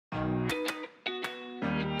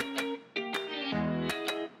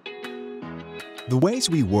The ways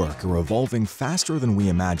we work are evolving faster than we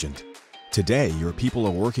imagined. Today, your people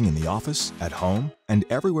are working in the office, at home, and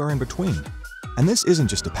everywhere in between. And this isn't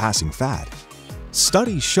just a passing fad.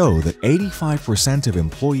 Studies show that 85% of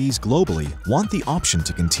employees globally want the option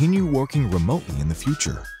to continue working remotely in the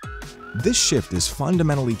future. This shift is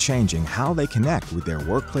fundamentally changing how they connect with their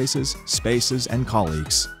workplaces, spaces, and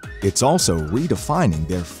colleagues. It's also redefining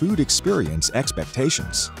their food experience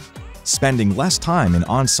expectations. Spending less time in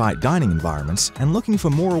on-site dining environments and looking for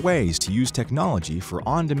more ways to use technology for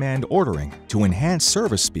on-demand ordering to enhance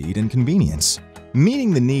service speed and convenience.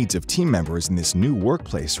 Meeting the needs of team members in this new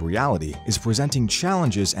workplace reality is presenting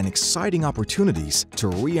challenges and exciting opportunities to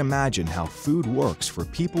reimagine how food works for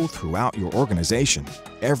people throughout your organization,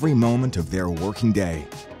 every moment of their working day.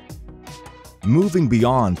 Moving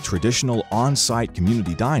beyond traditional on-site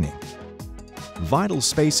community dining, Vital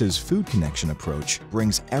Space's Food Connection approach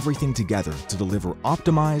brings everything together to deliver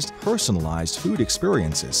optimized, personalized food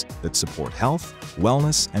experiences that support health,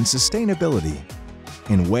 wellness, and sustainability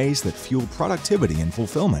in ways that fuel productivity and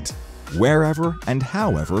fulfillment, wherever and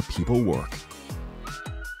however people work.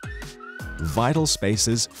 Vital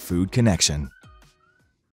Space's Food Connection.